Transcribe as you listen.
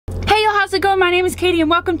How's it going? My name is Katie and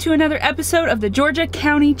welcome to another episode of the Georgia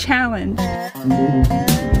County Challenge.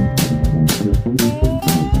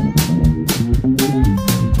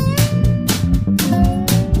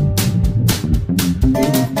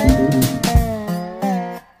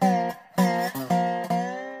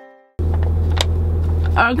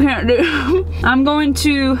 I can't do. I'm going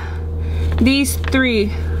to these three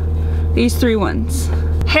ones.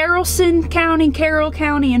 Haralson County, Carroll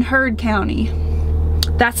County, and Heard County.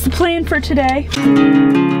 That's the plan for today.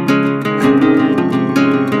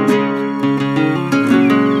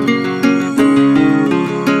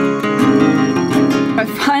 I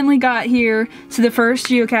finally got here to the first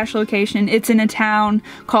geocache location. It's in a town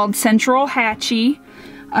called Central Hatchie.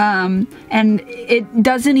 And it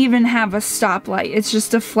doesn't even have a stoplight. It's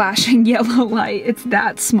just a flashing yellow light. It's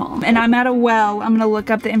that small. And I'm at a well. I'm gonna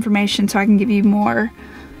look up the information so I can give you more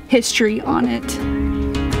history on it.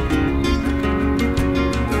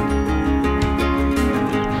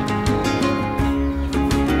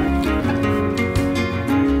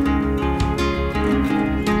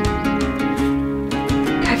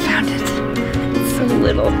 I found it. It's so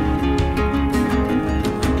little.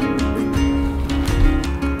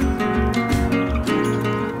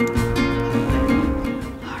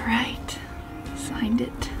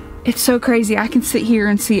 It's so crazy. I can sit here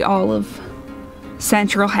and see all of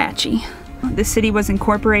Central Hatchie. The city was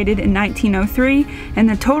incorporated in 1903 and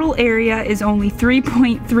the total area is only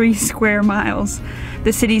 3.3 square miles.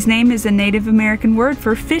 The city's name is a Native American word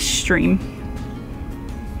for fish stream.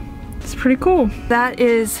 It's pretty cool. That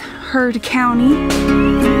is Heard County.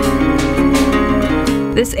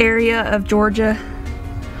 This area of Georgia,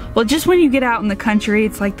 well, just when you get out in the country,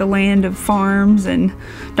 it's like the land of farms and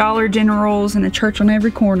Dollar Generals and a church on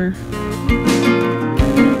every corner.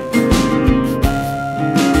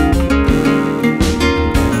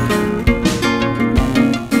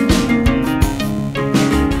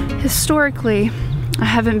 Historically, I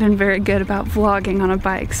haven't been very good about vlogging on a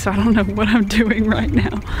bike, so I don't know what I'm doing right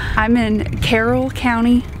now. I'm in Carroll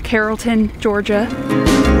County, Carrollton, Georgia.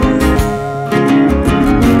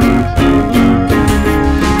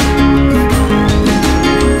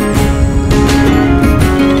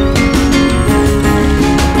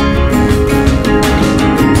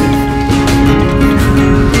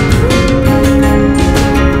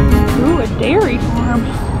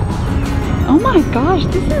 Gosh,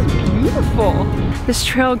 this is beautiful. This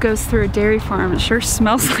trail goes through a dairy farm. It sure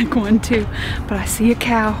smells like one too, but I see a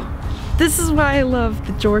cow. This is why I love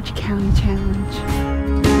the Georgia County Challenge.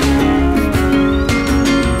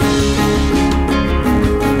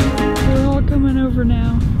 We're all coming over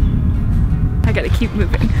now. I gotta keep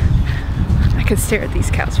moving. I could stare at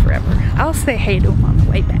these cows forever. I'll say hey to them on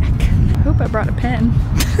the way back. I hope I brought a pen.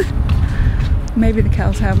 Maybe the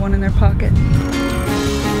cows have one in their pocket.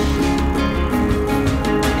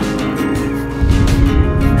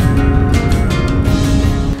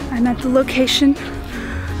 I'm at the location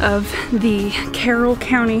of the Carroll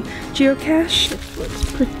County geocache. This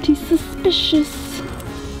looks pretty suspicious.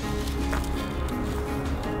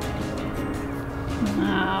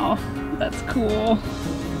 Wow, that's cool.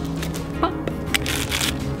 Pop.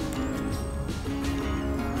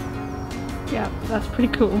 Yeah, that's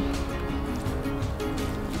pretty cool.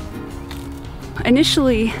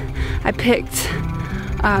 Initially, I picked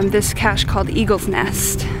this cache called Eagle's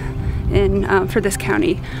Nest for this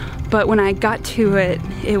county. But when I got to it,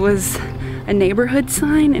 it was a neighborhood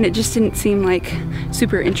sign and it just didn't seem like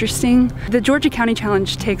super interesting. The Georgia County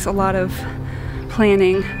Challenge takes a lot of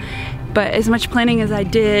planning, but as much planning as I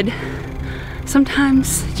did,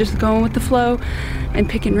 sometimes just going with the flow and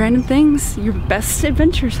picking random things, your best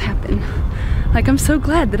adventures happen. Like, I'm so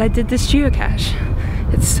glad that I did this geocache.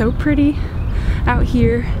 It's so pretty out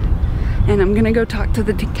here, and I'm gonna go talk to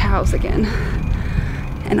the cows again.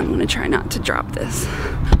 And I'm gonna try not to drop this.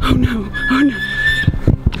 Oh no, oh no.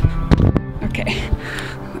 Okay,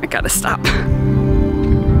 I gotta stop.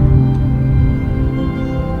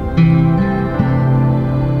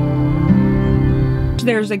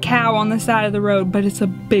 There's a cow on the side of the road, but it's a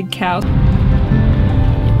big cow.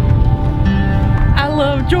 I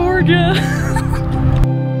love Georgia.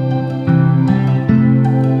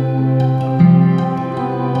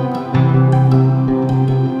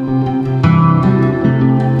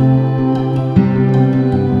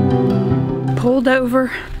 Pulled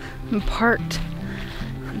over and parked.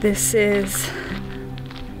 This is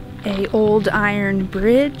a old iron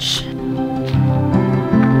bridge.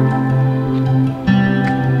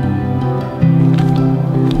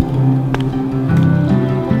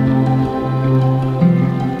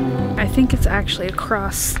 I think it's actually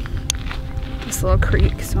across this little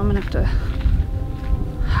creek, so I'm gonna have to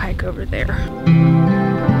hike look over there.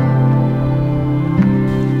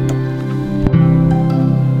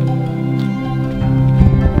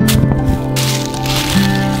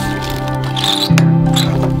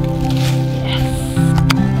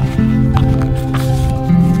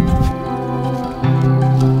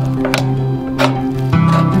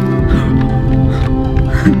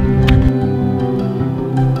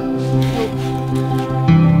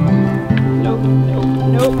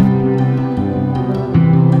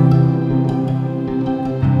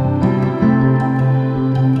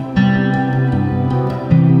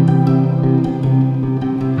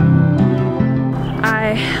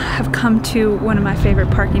 Come to one of my favorite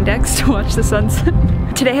parking decks to watch the sunset.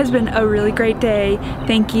 Today has been a really great day.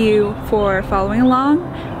 Thank you for following along.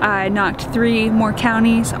 I knocked 3 more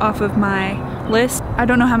counties off of my list. I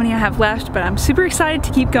don't know how many I have left, but I'm super excited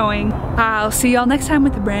to keep going. I'll see y'all next time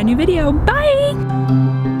with a brand new video. Bye!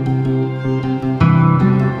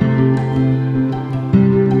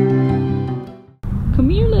 Come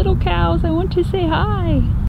here, little cows. I want to say hi.